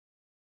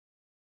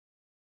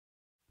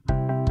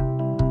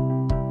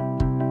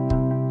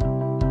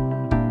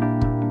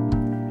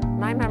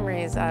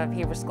memories of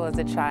Hebrew school as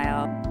a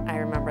child. I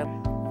remember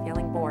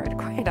feeling bored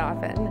quite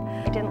often.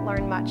 I didn't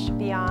learn much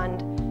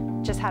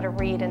beyond just how to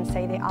read and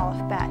say the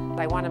Aleph Bet.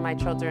 I wanted my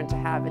children to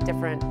have a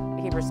different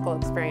Hebrew school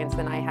experience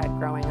than I had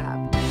growing up.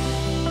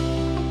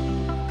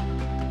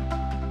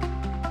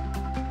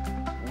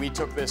 We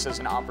took this as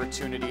an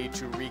opportunity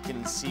to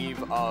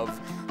reconceive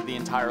of the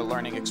entire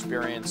learning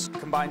experience.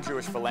 Combined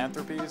Jewish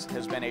Philanthropies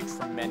has been a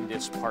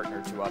tremendous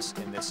partner to us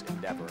in this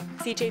endeavor.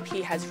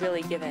 CJP has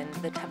really given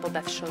the Temple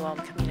Beth Shalom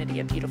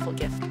community a beautiful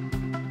gift.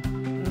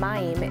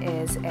 MIME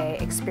is an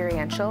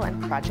experiential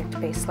and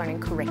project-based learning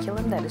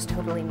curriculum that is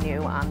totally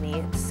new on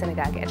the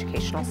synagogue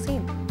educational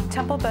scene.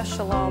 Temple Beth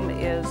Shalom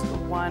is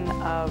one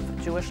of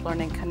Jewish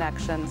Learning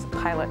Connection's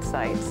pilot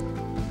sites.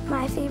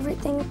 My favorite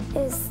thing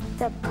is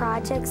the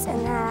projects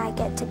and that I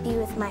get to be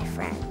with my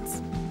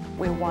friends.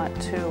 We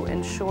want to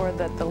ensure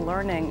that the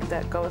learning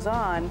that goes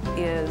on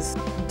is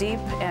deep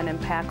and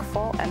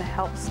impactful and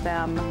helps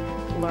them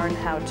learn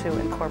how to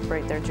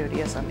incorporate their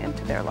Judaism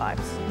into their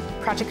lives.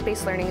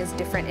 Project-based learning is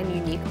different and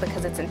unique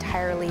because it's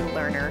entirely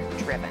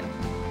learner-driven.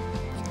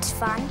 It's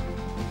fun.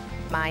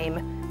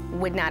 MIME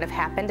would not have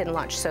happened and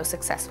launched so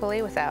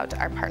successfully without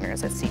our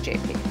partners at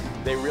CJP.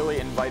 They really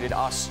invited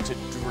us to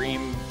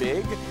dream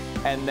big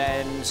and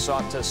then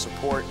sought to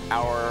support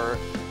our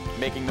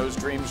making those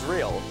dreams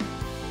real.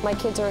 My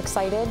kids are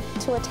excited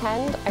to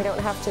attend. I don't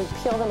have to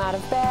peel them out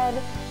of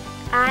bed.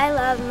 I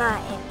love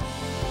MIME.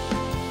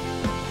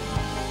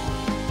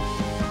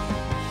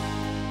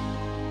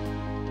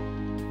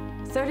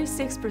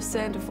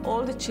 %36% of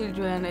all the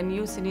children and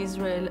youth in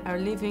Israel are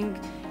living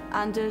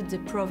under the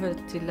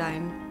poverty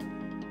line.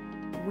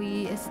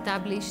 We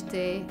established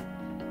a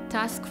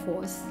task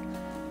force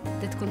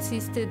that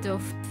consisted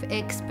of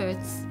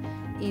experts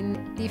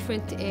in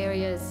different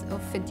areas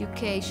of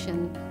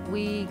education.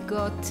 We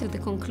got to the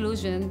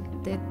conclusion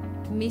that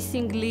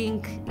missing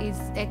link is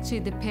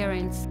actually the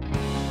parents.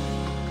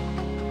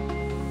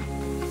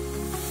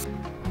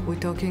 We're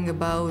talking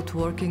about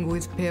working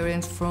with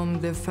parents from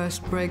the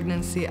first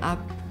pregnancy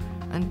up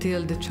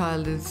until the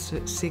child is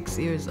 6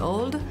 years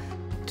old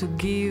to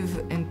give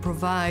and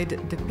provide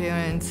the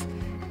parents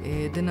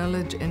the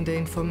knowledge and the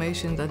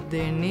information that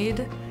they need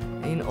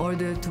in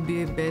order to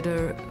be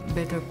better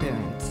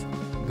parents.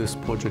 This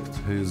project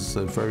is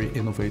very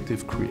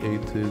innovative,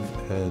 creative,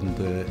 and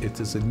it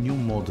is a new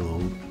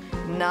model.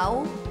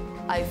 Now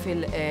I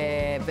feel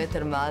a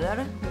better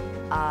mother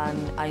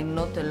and I'm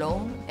not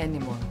alone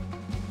anymore.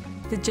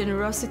 The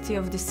generosity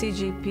of the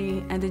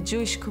CJP and the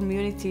Jewish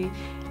community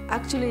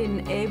actually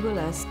enable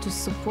us to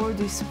support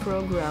this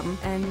program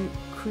and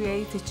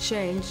create a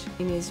change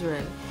in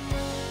Israel.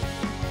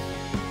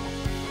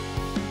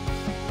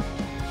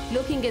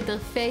 Looking at their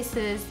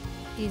faces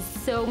is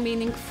so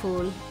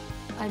meaningful.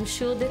 I'm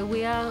sure that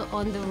we are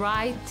on the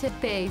right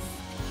pace.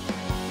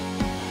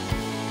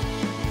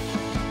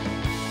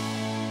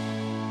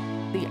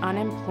 The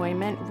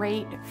unemployment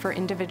rate for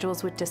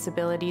individuals with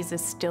disabilities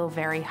is still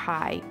very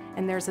high,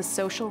 and there's a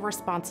social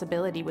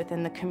responsibility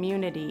within the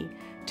community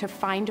to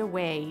find a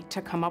way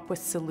to come up with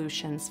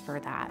solutions for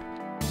that.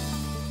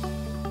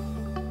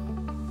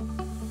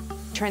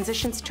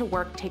 Transitions to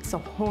work takes a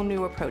whole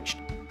new approach.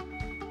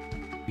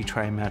 We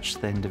try and match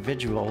the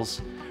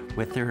individuals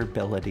with their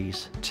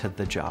abilities to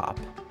the job,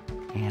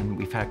 and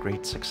we've had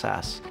great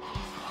success.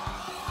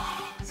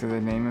 So the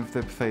name of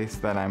the place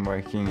that I'm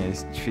working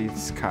is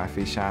Treats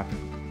Coffee Shop.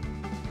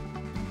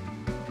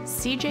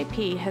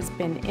 CJP has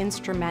been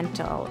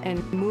instrumental in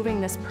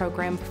moving this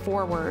program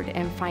forward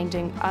and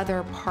finding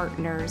other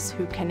partners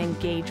who can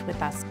engage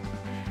with us.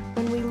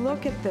 When we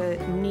look at the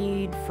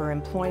need for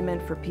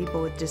employment for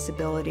people with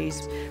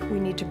disabilities, we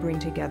need to bring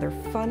together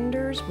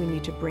funders, we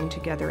need to bring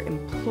together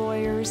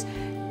employers,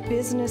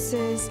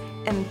 businesses,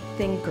 and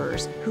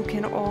thinkers who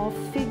can all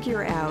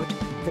figure out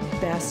the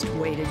best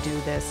way to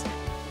do this.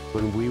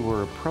 When we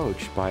were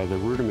approached by the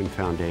Ruderman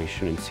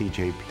Foundation and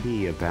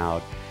CJP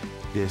about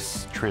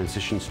this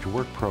Transitions to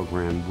Work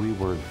program, we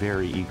were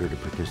very eager to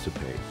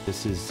participate.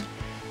 This is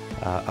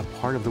a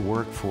part of the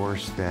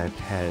workforce that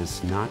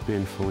has not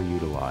been fully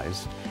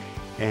utilized,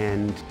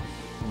 and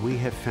we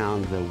have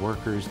found the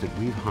workers that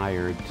we've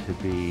hired to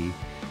be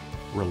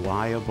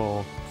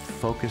reliable,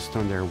 focused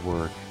on their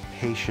work,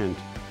 patient.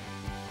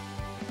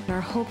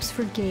 Our hopes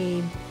for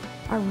Gabe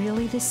are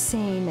really the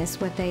same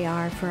as what they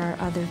are for our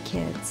other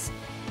kids.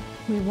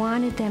 We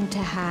wanted them to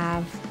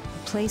have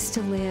a place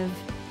to live,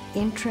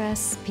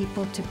 interests,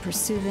 people to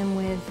pursue them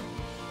with,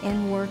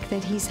 and work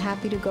that he's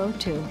happy to go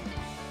to.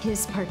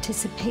 His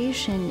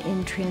participation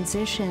in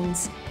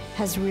transitions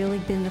has really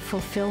been the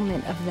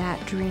fulfillment of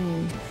that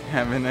dream.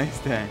 Have a nice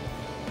day.